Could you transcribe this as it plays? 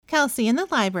Kelsey, in the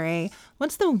library,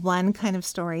 what's the one kind of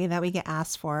story that we get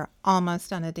asked for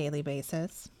almost on a daily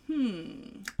basis?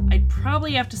 I'd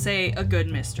probably have to say a good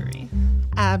mystery.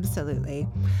 Absolutely.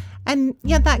 And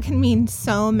yet that can mean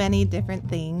so many different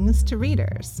things to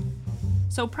readers.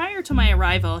 So prior to my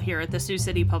arrival here at the Sioux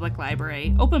City Public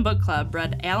Library, Open Book Club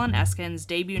read Alan Eskin's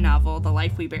debut novel, The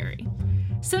Life We Bury.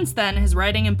 Since then, his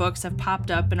writing and books have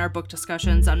popped up in our book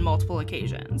discussions on multiple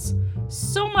occasions.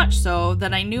 So much so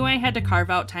that I knew I had to carve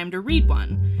out time to read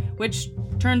one, which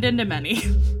turned into many.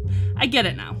 I get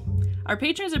it now. Our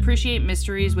patrons appreciate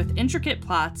mysteries with intricate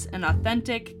plots and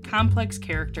authentic, complex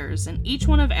characters, and each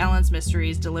one of Alan's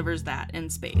mysteries delivers that in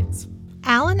spades.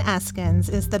 Alan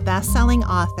Eskins is the best-selling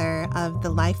author of The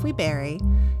Life We Bury,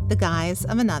 The Guise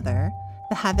of Another,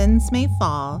 The Heavens May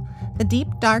Fall, The Deep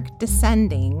Dark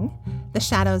Descending, The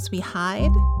Shadows We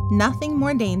Hide, Nothing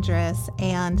More Dangerous,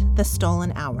 and The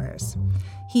Stolen Hours.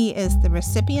 He is the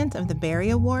recipient of the Barry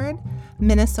Award,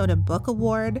 Minnesota Book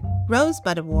Award,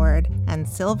 Rosebud Award, and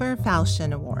Silver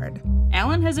Falchion Award.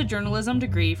 Alan has a journalism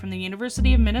degree from the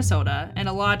University of Minnesota and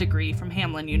a law degree from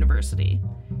Hamline University.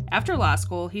 After law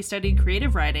school, he studied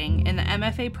creative writing in the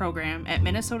MFA program at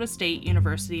Minnesota State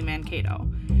University Mankato.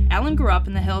 Alan grew up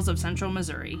in the hills of central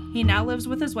Missouri. He now lives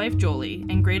with his wife Jolie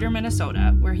in Greater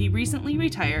Minnesota, where he recently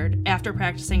retired after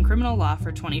practicing criminal law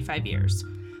for 25 years.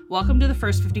 Welcome to the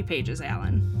first 50 pages,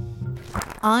 Alan.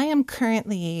 I am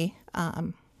currently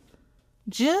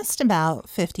just about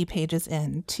 50 pages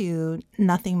into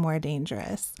Nothing More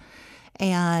Dangerous.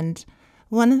 And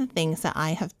one of the things that I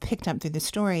have picked up through the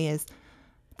story is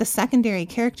the secondary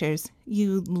characters,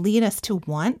 you lead us to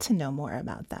want to know more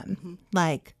about them. Mm-hmm.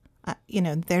 Like,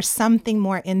 there's something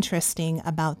more interesting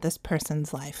about this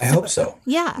person's life. I hope so.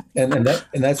 Yeah. And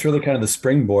that's really kind of the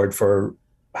springboard for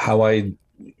how I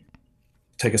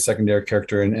take a secondary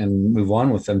character and move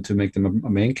on with them to make them a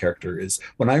main character. Is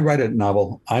when I write a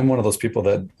novel, I'm one of those people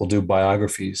that will do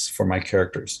biographies for my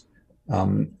characters.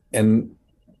 And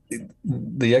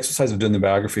the exercise of doing the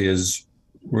biography is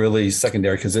really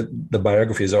secondary because the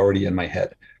biography is already in my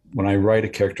head. When I write a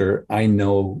character, I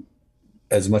know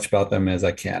as much about them as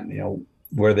I can,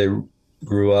 where they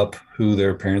grew up, who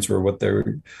their parents were, what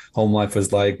their home life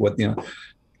was like,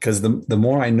 because the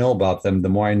more I know about them, the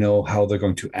more I know how they're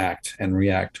going to act and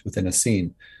react within a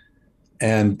scene.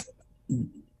 And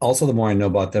also the more I know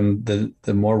about them,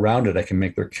 the more rounded I can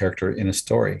make their character in a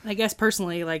story. I guess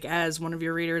personally, like as one of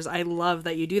your readers, I love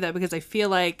that you do that because I feel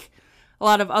like a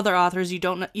lot of other authors,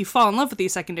 you fall in love with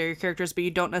these secondary characters, but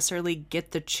you don't necessarily get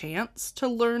the chance to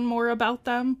learn more about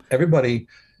them. Everybody,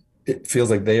 it feels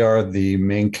like they are the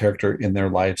main character in their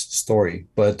life's story,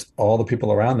 but all the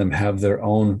people around them have their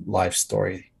own life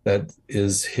story that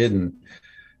is hidden.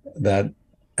 That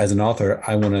as an author,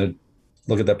 I want to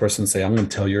look at that person and say, I'm going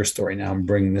to tell your story now. I'm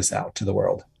bringing this out to the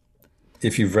world.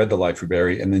 If you've read The Life We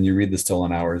Bury and then you read The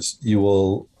Stolen Hours, you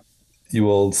will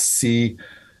see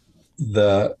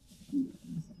Lila's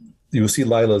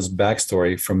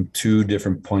backstory from two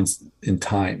different points in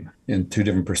time, in two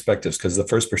different perspectives, because the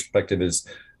first perspective is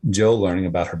Joe learning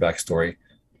about her backstory.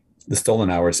 The Stolen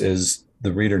Hours is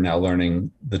the reader now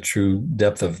learning the true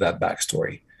depth of that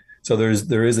backstory. So there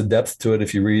is a depth to it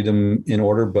if you read them in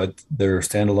order, but they're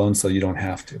standalone, so you don't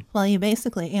have to. Well, you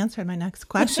basically answered my next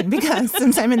question because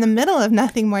since I'm in the middle of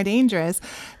Nothing More Dangerous,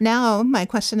 now my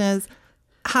question is,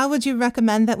 how would you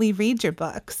recommend that we read your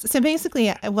books? So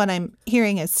basically what I'm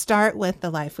hearing is start with The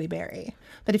Life We Bury.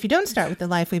 But if you don't start with The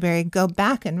Life We Bury, go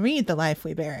back and read The Life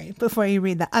We Bury before you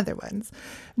read the other ones.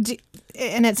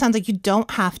 And it sounds like you don't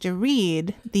have to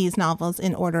read these novels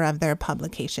in order of their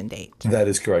publication date. That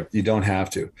is correct. You don't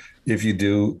have to. If you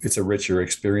do, it's a richer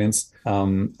experience.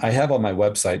 I have on my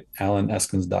website,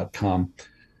 alaneskins.com,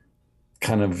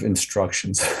 kind of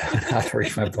instructions on how to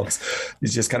read my books.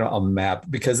 It's just kind of a map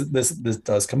because this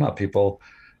does come up. People,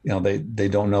 they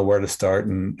don't know where to start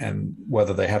and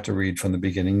whether they have to read from the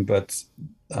beginning, but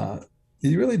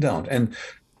you really don't. And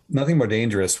Nothing More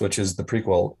Dangerous, which is the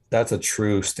prequel, that's a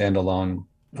true standalone.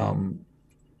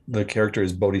 The character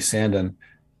is Bodhi Sandon,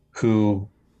 who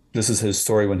this is his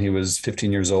story when he was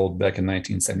 15 years old back in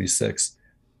 1976.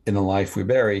 In The Life We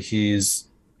Bury, he's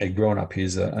a grown-up.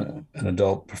 He's an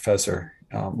adult professor,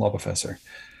 law professor.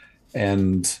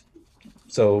 And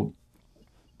so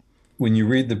when you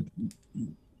read the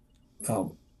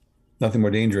Nothing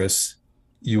More Dangerous,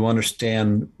 you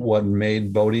understand what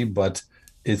made Bodhi, but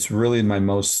it's really my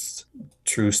most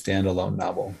true standalone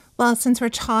novel. Well, since we're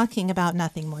talking about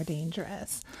Nothing More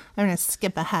Dangerous, I'm going to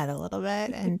skip ahead a little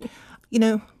bit. And,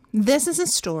 this is a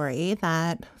story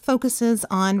that focuses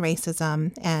on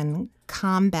racism and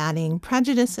combating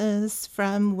prejudices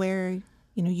from where,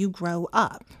 you grow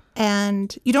up.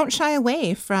 And you don't shy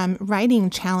away from writing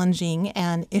challenging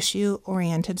and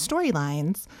issue-oriented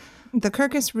storylines. The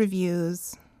Kirkus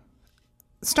Review's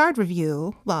starred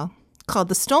review, called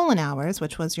The Stolen Hours,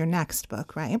 which was your next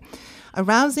book, right? A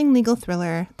rousing legal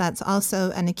thriller that's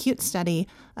also an acute study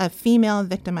of female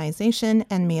victimization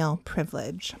and male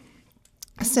privilege.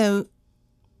 So,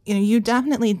 you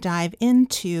definitely dive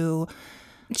into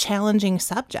challenging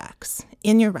subjects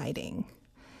in your writing.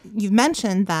 You've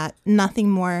mentioned that Nothing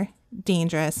More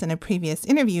Dangerous in a previous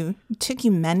interview took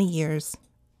you many years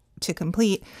to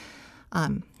complete.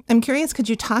 I'm curious, could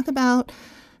you talk about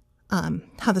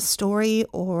how the story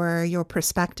or your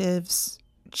perspectives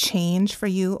change for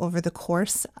you over the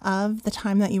course of the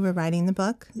time that you were writing the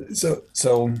book? So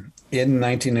in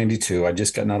 1992, I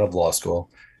just gotten out of law school,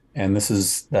 and this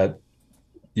is that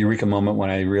eureka moment when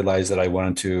I realized that I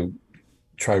wanted to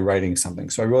try writing something.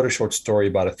 So I wrote a short story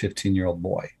about a 15-year-old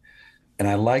boy, and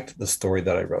I liked the story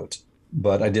that I wrote,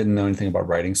 but I didn't know anything about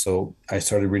writing. So I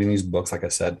started reading these books, like I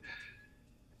said,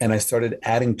 and I started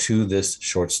adding to this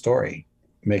short story,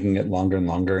 making it longer and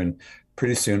longer. And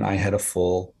pretty soon I had a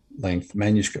full-length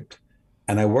manuscript,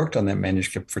 and I worked on that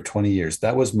manuscript for 20 years.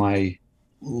 That was my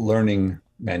learning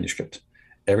manuscript.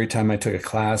 Every time I took a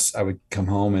class, I would come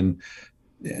home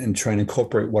and try and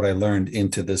incorporate what I learned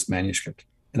into this manuscript.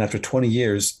 And after 20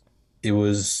 years, it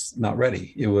was not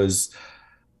ready. It was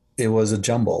a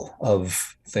jumble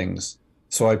of things.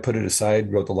 So I put it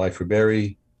aside, wrote The Life We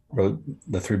Bury, wrote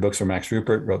the 3 books for Max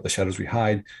Rupert, wrote The Shadows We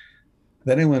Hide.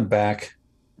 Then I went back,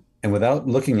 and without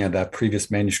looking at that previous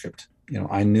manuscript,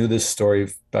 I knew this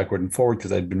story backward and forward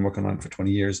because I'd been working on it for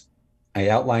 20 years. I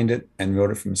outlined it and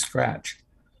wrote it from scratch.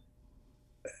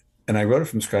 And I wrote it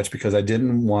from scratch because I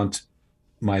didn't want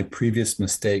my previous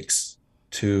mistakes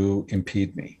to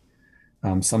impede me.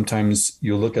 Sometimes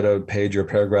you look at a page or a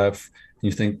paragraph and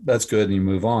you think that's good and you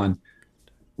move on,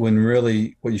 when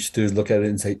really what you should do is look at it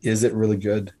and say, is it really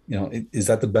good? Is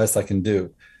that the best I can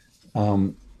do?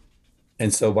 And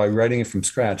so by writing it from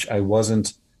scratch, I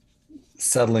wasn't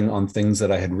settling on things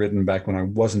that I had written back when I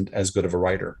wasn't as good of a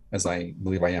writer as I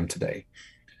believe I am today.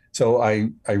 So I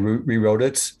rewrote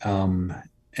it,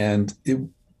 and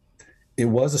it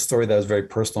was a story that was very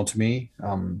personal to me.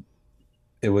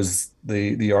 It was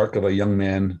the arc of a young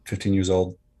man, 15 years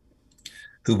old,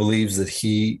 who believes that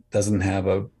he doesn't have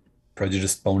a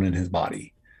prejudiced bone in his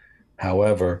body.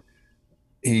 However,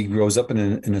 he grows up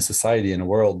in a society, in a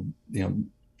world,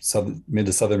 mid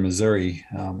to southern Missouri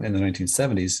in the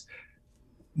 1970s,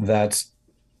 that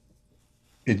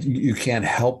you can't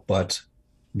help but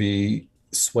be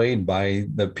swayed by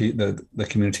the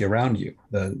community around you,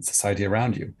 the society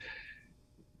around you.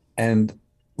 And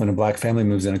when a Black family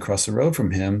moves in across the road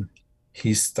from him,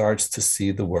 he starts to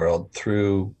see the world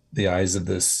through the eyes of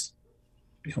this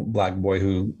Black boy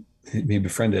who he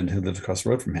befriended, who lived across the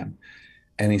road from him.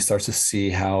 And he starts to see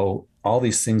how all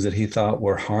these things that he thought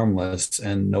were harmless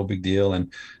and no big deal,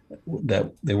 and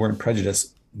that they weren't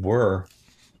prejudiced, were,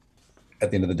 at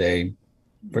the end of the day,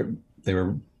 they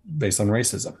were based on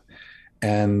racism.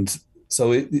 And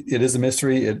so it is a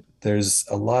mystery. There's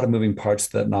a lot of moving parts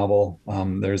to that novel.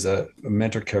 There's a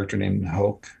mentor character named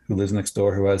Hoke who lives next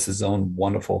door, who has his own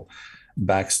wonderful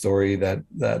backstory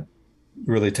that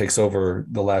really takes over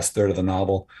the last third of the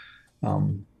novel.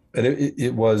 But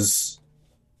it was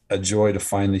a joy to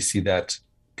finally see that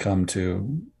come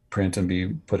to print and be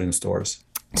put in stores.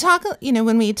 You've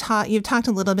talked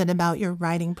a little bit about your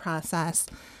writing process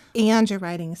and your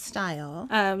writing style.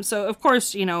 So of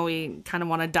course, we kind of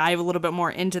want to dive a little bit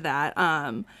more into that.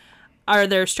 Are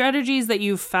there strategies that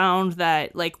you've found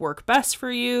that work best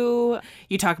for you?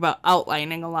 You talk about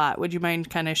outlining a lot. Would you mind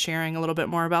kind of sharing a little bit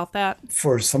more about that?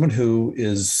 For someone who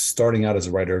is starting out as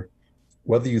a writer,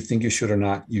 whether you think you should or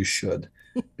not, you should.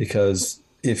 Because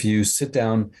if you sit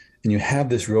down and you have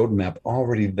this roadmap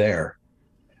already there,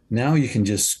 now you can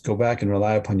just go back and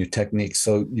rely upon your techniques.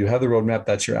 So you have the roadmap,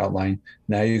 that's your outline.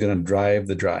 Now you're going to drive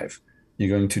the drive.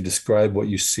 You're going to describe what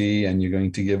you see, and you're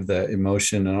going to give the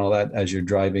emotion and all that as you're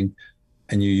driving.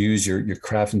 And you use your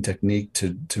craft and technique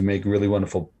to make really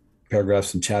wonderful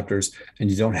paragraphs and chapters. And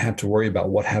you don't have to worry about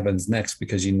what happens next,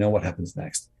 because you know what happens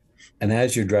next. And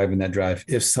as you're driving that drive,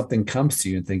 if something comes to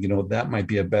you and think, that might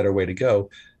be a better way to go,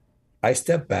 I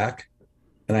step back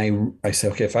and I say,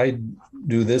 okay, if I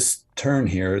do this turn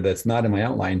here that's not in my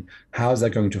outline, how is that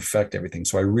going to affect everything?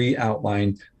 So I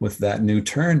re-outline with that new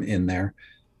turn in there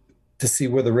to see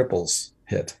where the ripples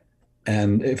hit.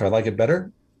 And if I like it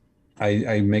better,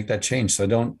 I make that change.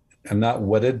 So I'm not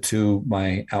wedded to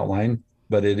my outline,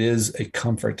 but it is a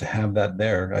comfort to have that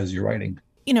there as you're writing.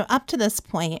 Up to this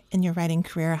point in your writing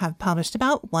career, have published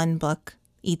about one book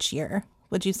each year,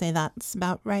 Would you say that's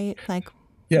about right? Like,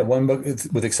 Yeah, one book,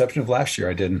 with the exception of last year,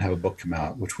 I didn't have a book come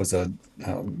out, which was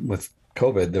with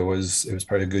COVID, it was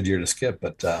probably a good year to skip.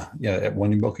 But yeah,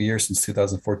 one book a year since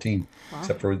 2014,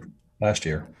 except for last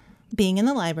year. being in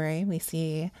the library, we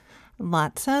see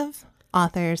lots of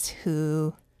authors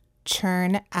who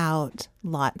churn out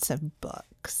lots of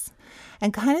books.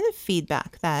 And kind of the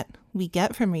feedback that we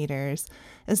get from readers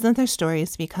is that their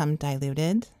stories become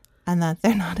diluted and that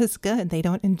they're not as good. They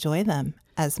don't enjoy them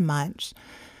as much.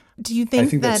 Do you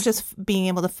think that just being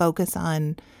able to focus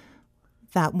on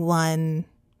that one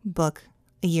book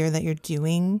a year that you're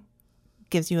doing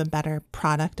gives you a better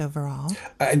product overall?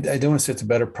 I don't want to say it's a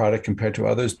better product compared to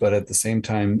others, but at the same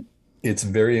time, it's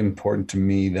very important to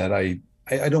me that I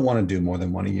don't want to do more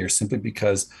than one a year, simply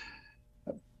because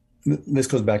this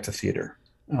goes back to theater.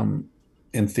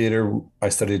 In theater, I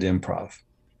studied improv.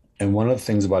 And one of the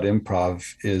things about improv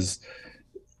is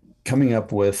coming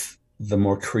up with the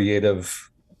more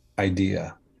creative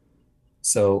idea.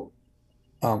 So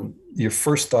your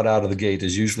first thought out of the gate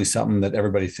is usually something that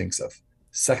everybody thinks of.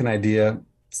 Second idea,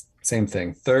 same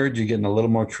thing. Third, you're getting a little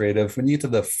more creative. When you get to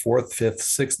the fourth, fifth,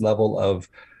 sixth level of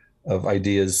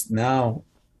ideas, now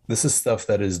this is stuff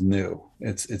that is new.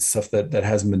 It's stuff that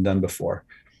hasn't been done before.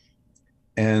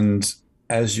 And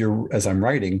as I'm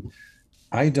writing,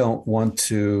 I don't want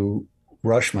to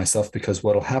rush myself, because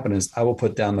what'll happen is I will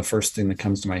put down the first thing that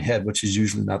comes to my head, which is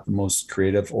usually not the most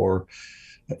creative or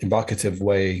evocative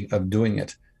way of doing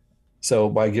it. So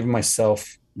by giving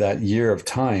myself that year of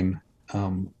time,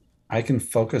 I can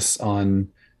focus on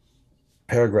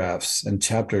paragraphs and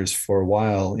chapters for a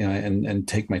while, and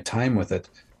take my time with it.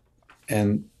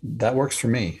 And that works for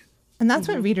me. And that's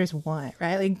what readers want,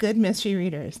 right? Like good mystery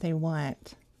readers, they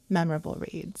want memorable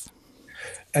reads.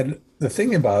 And the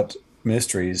thing about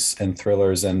mysteries and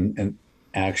thrillers and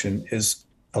action is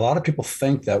a lot of people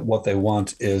think that what they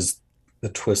want is the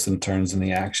twists and turns in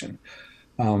the action.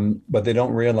 But they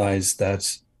don't realize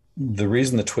that the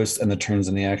reason the twists and the turns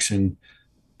in the action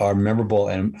are memorable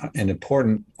and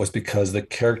important was because the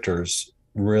characters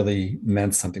really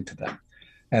meant something to them.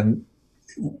 And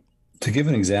to give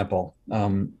an example,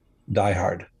 Die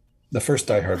Hard, the first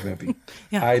Die Hard movie,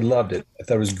 yeah. I loved it. I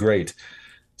thought it was great.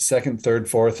 Second, third,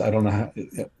 fourth, I don't know how,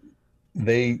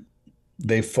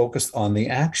 they focused on the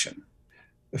action.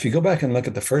 If you go back and look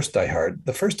at the first Die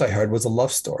Hard was a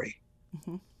love story.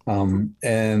 Mm-hmm.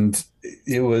 And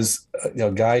it was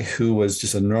a guy who was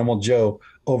just a normal Joe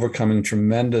overcoming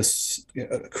tremendous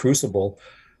crucible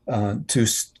to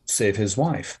save his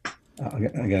wife.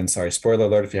 Again, sorry, spoiler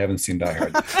alert if you haven't seen Die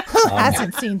Hard. Who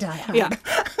hasn't seen Die Hard?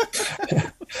 Yeah.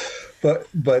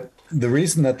 But the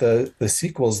reason that the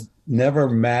sequels never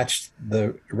matched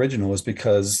the original was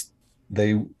because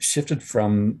they shifted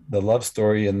from the love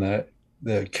story and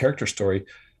the character story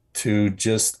to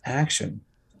just action.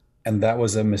 And that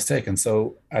was a mistake. And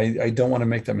so I don't want to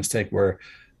make that mistake where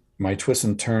my twists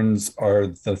and turns are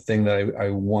the thing that I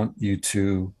want you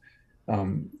to,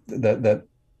 that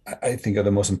I think are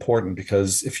the most important,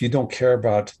 because if you don't care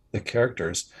about the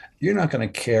characters, you're not going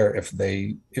to care if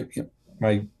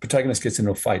my protagonist gets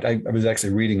into a fight. I was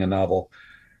actually reading a novel,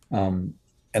 and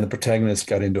the protagonist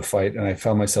got into a fight, and I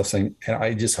found myself saying,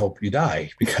 I just hope you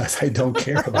die, because I don't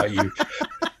care about you.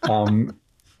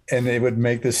 And it would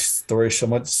make this story so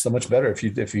much better if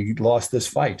you lost this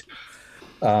fight.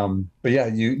 But yeah,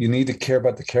 you need to care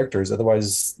about the characters,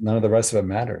 otherwise none of the rest of it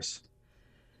matters.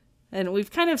 And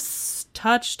we've kind of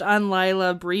touched on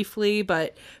Lila briefly,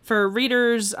 but for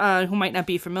readers who might not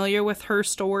be familiar with her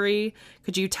story,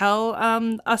 could you tell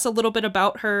us a little bit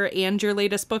about her and your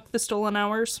latest book, The Stolen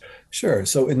Hours? Sure.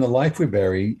 So in The Life We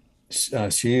Bury,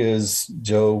 she is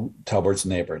Joe Talbert's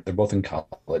neighbor. They're both in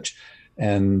college.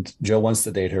 And Joe wants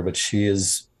to date her, but she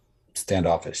is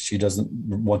standoffish. She doesn't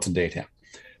want to date him.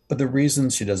 But the reason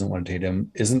she doesn't want to date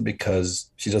him isn't because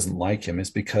she doesn't like him. It's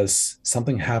because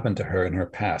something happened to her in her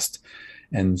past,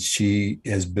 and she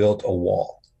has built a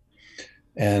wall.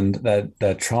 And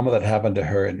that trauma that happened to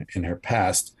her in her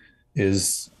past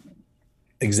is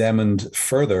examined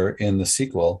further in the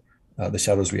sequel, The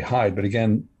Shadows We Hide. But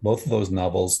again, both of those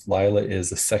novels, Lila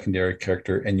is a secondary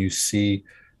character, and you see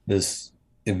this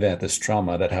event, this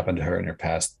trauma that happened to her in her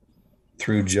past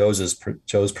through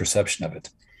Joe's perception of it.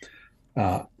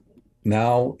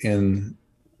 Now in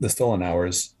The Stolen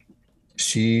Hours,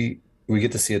 we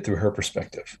get to see it through her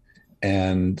perspective.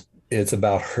 And it's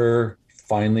about her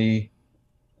finally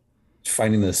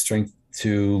finding the strength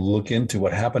to look into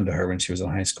what happened to her when she was in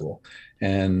high school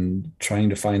and trying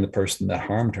to find the person that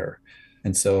harmed her.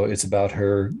 And so it's about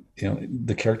her,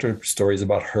 the character story is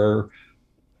about her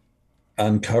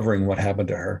uncovering what happened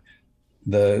to her.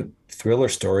 the thriller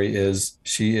story is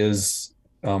she is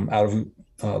out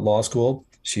of law school.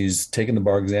 She's taken the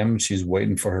bar exam. She's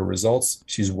waiting for her results.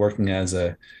 She's working as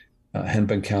a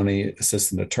Hennepin County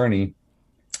assistant attorney,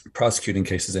 prosecuting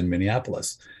cases in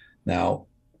Minneapolis. Now,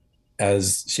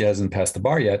 as she hasn't passed the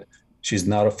bar yet, she's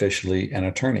not officially an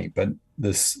attorney, but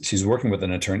she's working with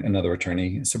another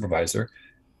attorney supervisor,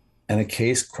 and a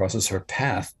case crosses her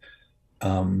path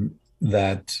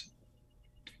that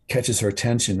catches her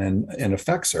attention and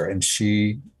affects her. And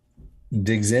she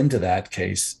digs into that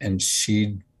case, and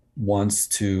she wants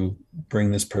to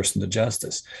bring this person to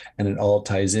justice. And it all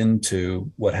ties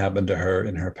into what happened to her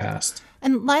in her past.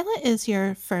 And Lila is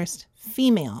your first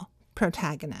female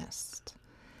protagonist.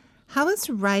 How is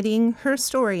writing her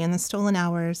story in The Stolen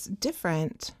Hours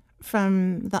different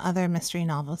from the other mystery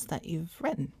novels that you've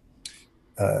written?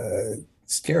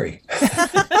 Scary.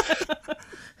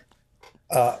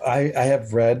 I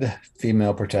have read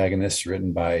female protagonists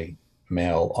written by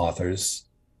male authors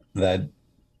that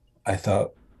I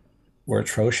thought were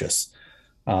atrocious.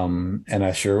 And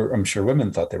I'm sure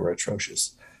women thought they were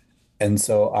atrocious. And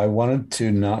so I wanted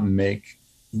to not make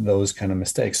those kind of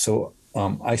mistakes. So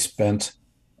I spent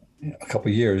a couple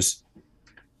of years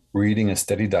reading a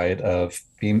steady diet of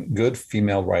good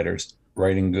female writers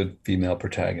writing good female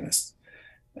protagonists.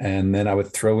 And then I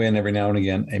would throw in every now and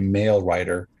again a male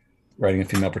writer writing a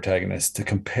female protagonist to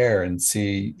compare and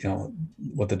see,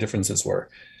 what the differences were.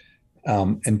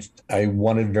 And I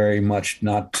wanted very much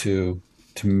not to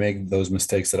make those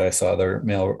mistakes that I saw other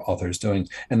male authors doing.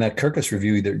 And that Kirkus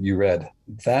review that you read,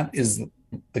 that is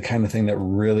the kind of thing that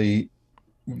really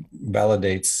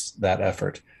validates that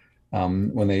effort.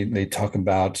 When they talk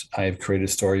about, I've created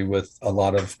a story with a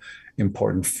lot of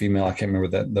important female, I can't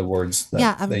remember the words.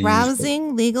 A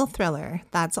rousing legal thriller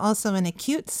that's also an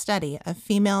acute study of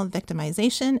female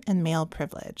victimization and male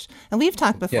privilege. And we've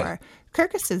talked before,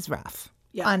 Kirkus is rough.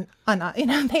 Yeah.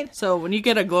 So when you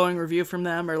get a glowing review from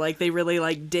them, or like they really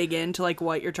like dig into like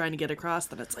what you're trying to get across,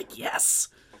 then it's like, yes.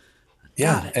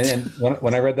 Yeah. And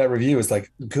when I read that review, it's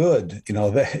like, good.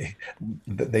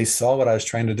 They saw what I was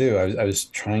trying to do. I was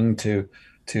trying to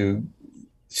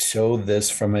show this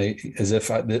from as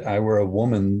if I were a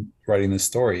woman writing this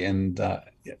story. And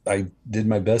I did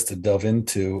my best to delve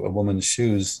into a woman's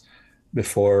shoes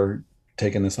before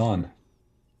taking this on.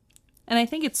 And I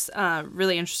think it's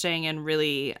really interesting and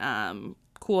really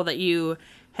cool that you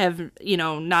have,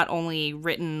 not only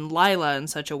written Lila in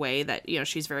such a way that,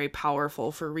 she's very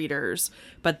powerful for readers,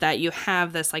 but that you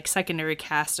have this like secondary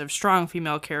cast of strong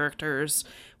female characters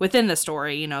within the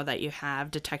story, that you have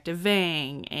Detective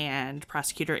Vang and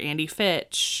Prosecutor Andy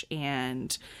Fitch,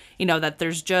 and, that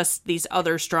there's just these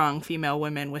other strong female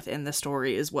women within the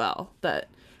story as well, that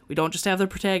we don't just have the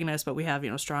protagonist, but we have,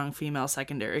 strong female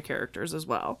secondary characters as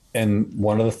well. And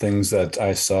one of the things that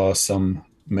I saw some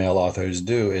male authors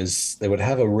do is they would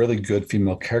have a really good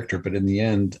female character, but in the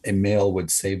end, a male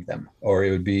would save them, or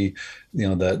it would be,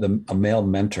 a male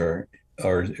mentor,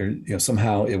 or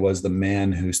somehow it was the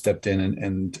man who stepped in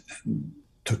and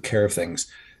took care of things.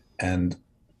 And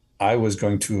I was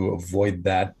going to avoid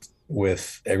that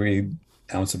with every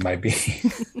ounce of my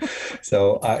being.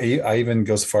 So I even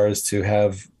go so far as to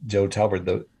have Joe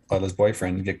Talbert, Lila's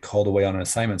boyfriend, get called away on an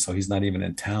assignment, so he's not even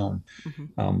in town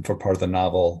for part of the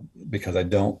novel, because I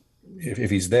don't. If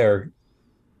he's there,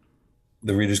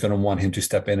 the reader's going to want him to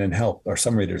step in and help, or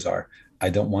some readers are. I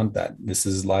don't want that. This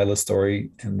is Lila's story,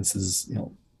 and this is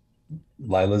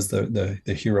Lila's the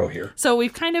hero here. So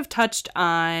we've kind of touched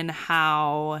on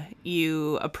how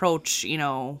you approach,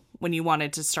 when you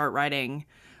wanted to start writing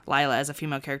Lila as a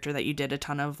female character, that you did a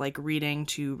ton of like reading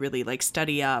to really like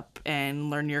study up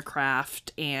and learn your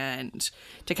craft, and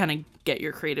to kind of get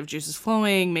your creative juices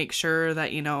flowing, make sure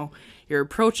that you're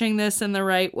approaching this in the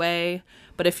right way.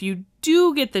 But if you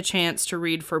do get the chance to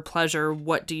read for pleasure,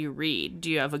 what do you read?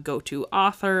 Do you have a go-to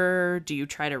author? Do you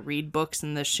try to read books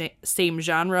in the same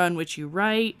genre in which you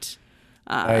write?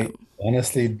 I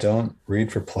honestly don't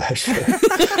read for pleasure.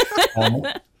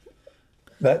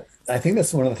 I think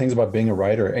that's one of the things about being a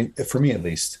writer, and for me at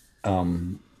least.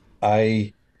 When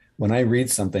I read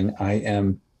something, I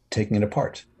am taking it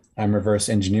apart. I'm reverse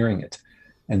engineering it.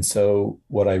 And so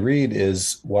what I read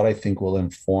is what I think will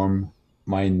inform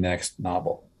my next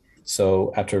novel.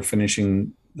 So after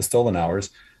finishing The Stolen Hours,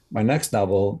 my next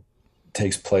novel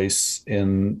takes place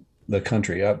in the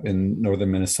country, up in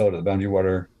northern Minnesota, the Boundary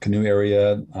Water Canoe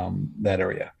area, that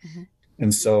area. Mm-hmm.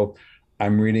 And so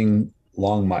I'm reading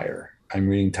Longmire. I'm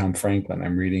reading Tom Franklin.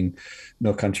 I'm reading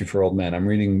No Country for Old Men. I'm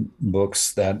reading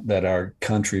books that are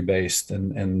country based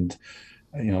and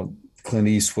Clint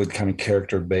Eastwood kind of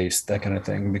character based, that kind of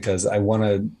thing, because I want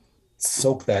to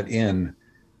soak that in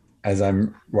as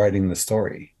I'm writing the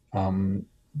story.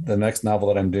 The next novel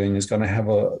that I'm doing is going to have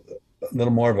a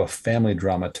little more of a family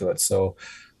drama to it. So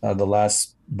the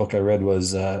last book I read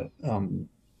was Lane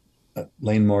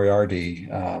Moriarty.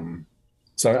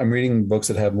 So I'm reading books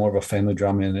that have more of a family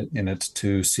drama in it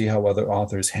to see how other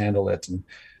authors handle it,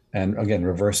 and again,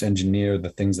 reverse engineer the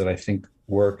things that I think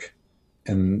work,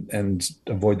 and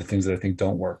avoid the things that I think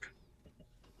don't work.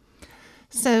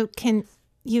 So can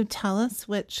you tell us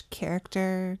which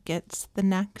character gets the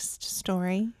next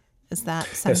story? Is that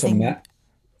something? Yeah,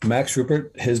 so Max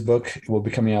Rupert, his book will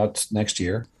be coming out next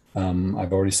year.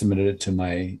 I've already submitted it to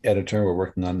my editor. We're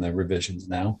working on the revisions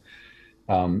now.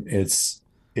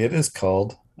 It is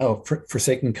called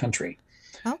Forsaken Country.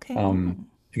 Okay. Again,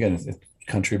 it's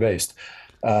country based.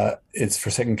 It's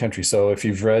Forsaken Country. So if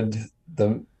you've read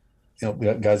the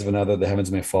Guys of Another, The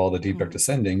Heavens May Fall, The Deep Dark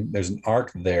Descending, there's an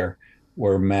arc there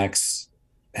where Max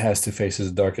has to face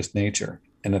his darkest nature,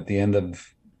 and at the end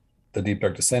of The Deep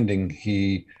Dark Descending,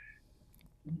 he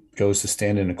goes to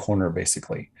stand in a corner.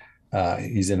 Basically,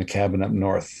 he's in a cabin up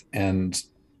north, and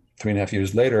 3.5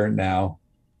 years later now,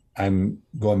 I'm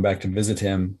going back to visit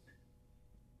him,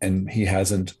 and he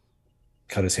hasn't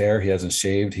cut his hair, he hasn't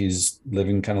shaved, he's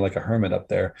living kind of like a hermit up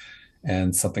there,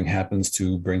 and something happens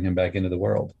to bring him back into the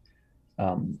world.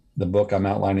 The book I'm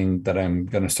outlining that I'm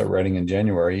going to start writing in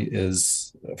January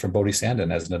is for Bodhi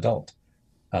Sandin as an adult.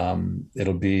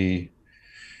 It'll be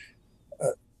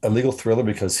a legal thriller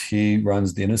because he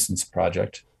runs the Innocence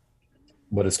Project,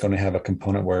 but it's going to have a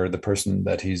component where the person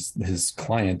that his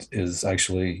client is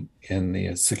actually in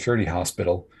the security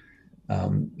hospital,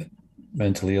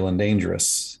 mentally ill and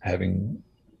dangerous, having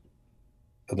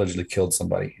allegedly killed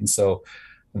somebody. And so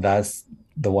that's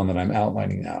the one that I'm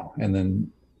outlining now. And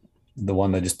then the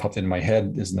one that just popped into my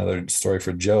head is another story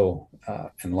for Joe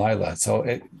and Lila.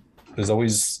 So there's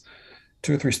always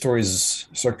 2 or 3 stories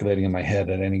circulating in my head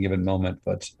at any given moment,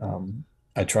 but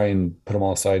I try and put them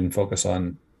all aside and focus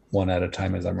on one at a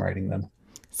time as I'm writing them.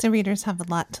 So readers have a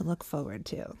lot to look forward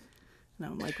to. No,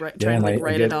 I'm like trying to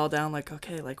write it all down. Like,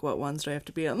 okay, like what ones do I have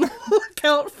to be on the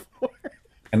lookout for?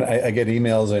 And I get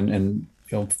emails and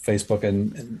Facebook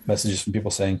and messages from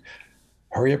people saying,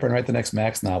 hurry up and write the next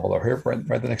Max novel, or hurry up and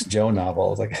write the next Joe novel. I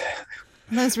was like,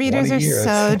 those readers are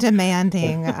so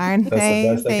demanding, aren't they?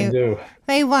 That's the best I can do.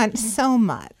 They want so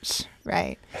much,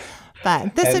 right?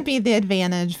 But this would be the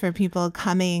advantage for people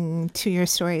coming to your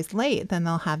stories late. Then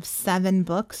they'll have 7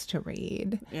 books to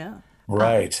read. Yeah.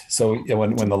 Right. So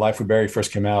when The Life We Bury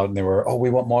first came out and they were, we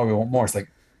want more. It's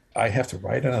like, I have to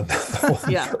write another one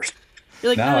first.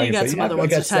 You're like, now you got some other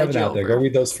ones to tide you over. I got 7 out there. Go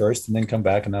read those first and then come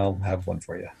back and I'll have one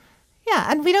for you.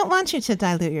 Yeah, and we don't want you to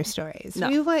dilute your stories. No.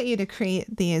 We want you to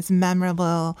create these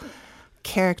memorable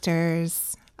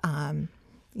characters,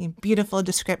 beautiful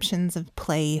descriptions of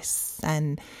place,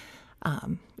 and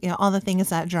all the things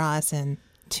that draw us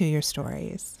into your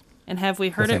stories. And have we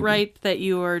heard it right that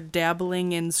you are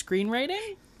dabbling in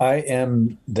screenwriting? I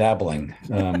am dabbling,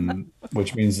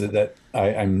 which means that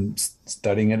I'm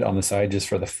studying it on the side just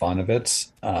for the fun of it.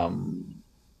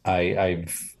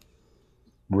 I've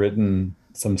written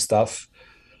some stuff,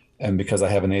 and because I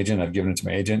have an agent, I've given it to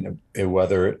my agent.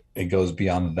 Whether it goes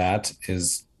beyond that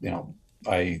is,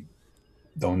 I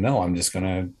don't know.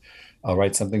 I'll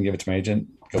write something, give it to my agent,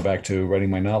 go back to writing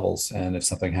my novels, and if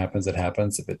something happens, it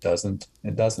happens. If it doesn't,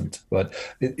 it doesn't. But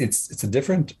it's a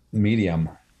different medium,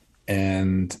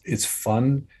 and it's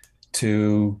fun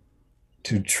to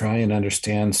try and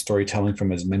understand storytelling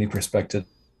from as many perspectives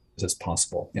as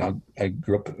possible. I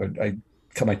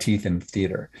cut my teeth in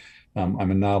theater.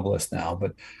 I'm a novelist now,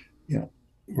 but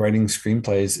writing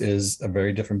screenplays is a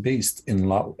very different beast. In a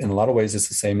lot of ways, it's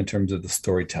the same in terms of the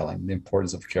storytelling, the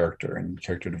importance of character and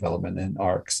character development and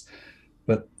arcs.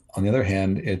 But on the other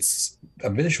hand, it's a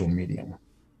visual medium.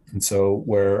 And so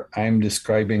where I'm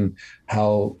describing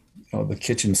how the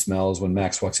kitchen smells when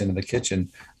Max walks into the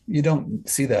kitchen, you don't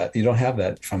see that. You don't have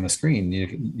that from a screen.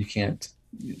 You can't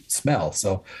smell.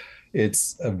 So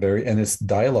it's it's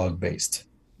dialogue based.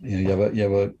 You have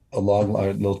a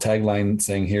little tagline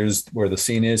saying, here's where the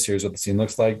scene is, here's what the scene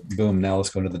looks like. Boom, now let's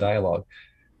go into the dialogue.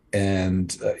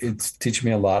 And it's teaching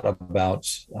me a lot about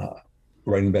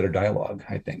writing better dialogue,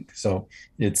 I think. So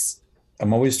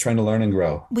I'm always trying to learn and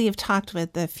grow. We've talked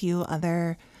with a few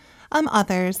other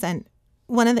authors, and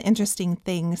one of the interesting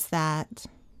things that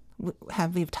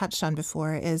we've touched on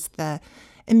before is the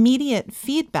immediate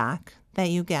feedback that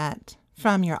you get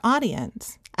from your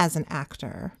audience as an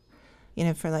actor,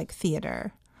 for like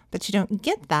theater. But you don't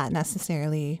get that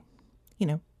necessarily,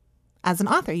 as an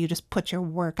author. You just put your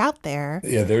work out there.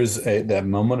 Yeah, there's that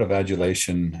moment of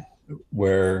adulation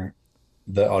where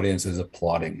the audience is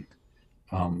applauding.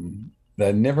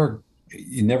 that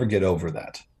you never get over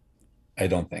that. I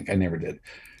don't think I never did.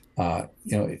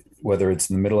 Whether it's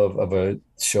in the middle of a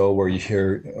show where you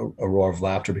hear a roar of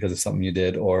laughter because of something you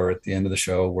did, or at the end of the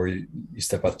show where you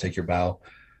step out to take your bow,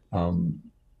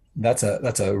 that's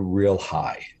a real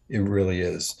high. It really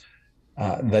is,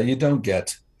 that you don't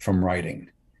get from writing.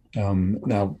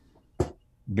 Now,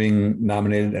 being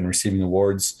nominated and receiving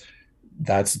awards,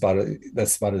 that's about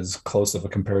as close of a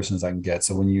comparison as I can get.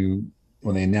 So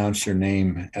when they announce your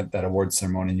name at that award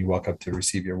ceremony and you walk up to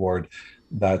receive your award,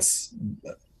 that's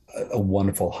a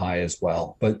wonderful high as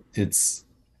well. But it's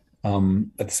at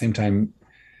the same time,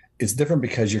 it's different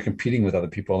because you're competing with other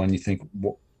people and you think,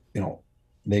 well,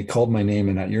 they called my name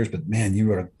and not yours, but man, you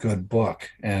wrote a good book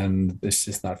and it's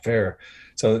just not fair.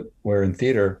 So where in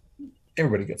theater,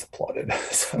 everybody gets applauded.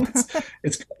 So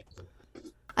it's good.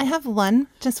 I have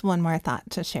just one more thought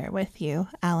to share with you,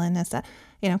 Alan, is that,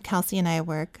 Kelsey and I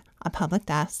work a public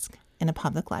desk in a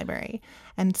public library.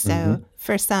 And so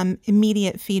for some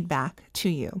immediate feedback to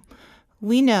you,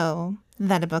 we know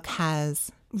that a book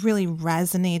has really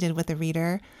resonated with the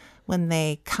reader when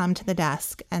they come to the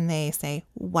desk and they say,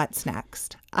 what's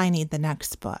next? I need the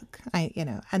next book.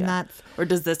 That's... Or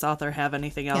does this author have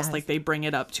anything else? Yes. Like they bring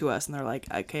it up to us and they're like,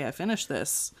 okay, I finished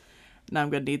this. Now I'm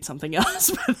going to need something else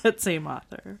by that same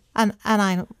author. And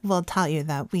I will tell you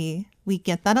that we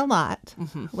get that a lot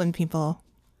when people,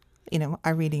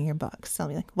 are reading your books. They'll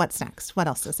be like, what's next? What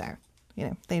else is there?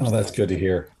 That's good to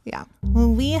hear. Yeah. Well,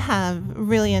 we have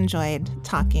really enjoyed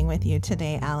talking with you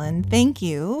today, Alan. Thank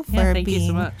you for being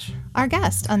so much. Our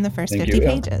guest on the first 50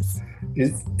 pages.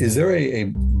 Is there a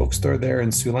bookstore there in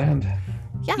Siouxland?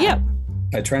 Yeah. Yep.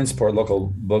 I try and support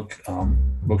local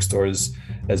bookstores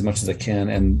as much as I can.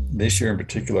 And this year in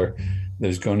particular,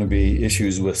 there's going to be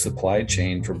issues with supply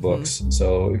chain for books.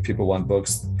 So if people want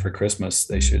books for Christmas,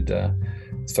 they should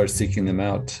start seeking them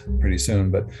out pretty soon.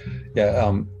 But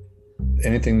yeah,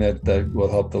 anything that will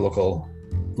help the local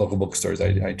bookstores,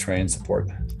 I try and support.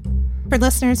 For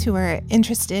listeners who are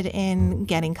interested in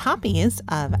getting copies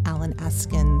of Alan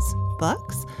Eskin's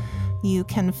books, you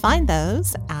can find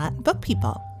those at Book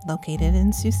People, located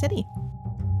in Sioux City.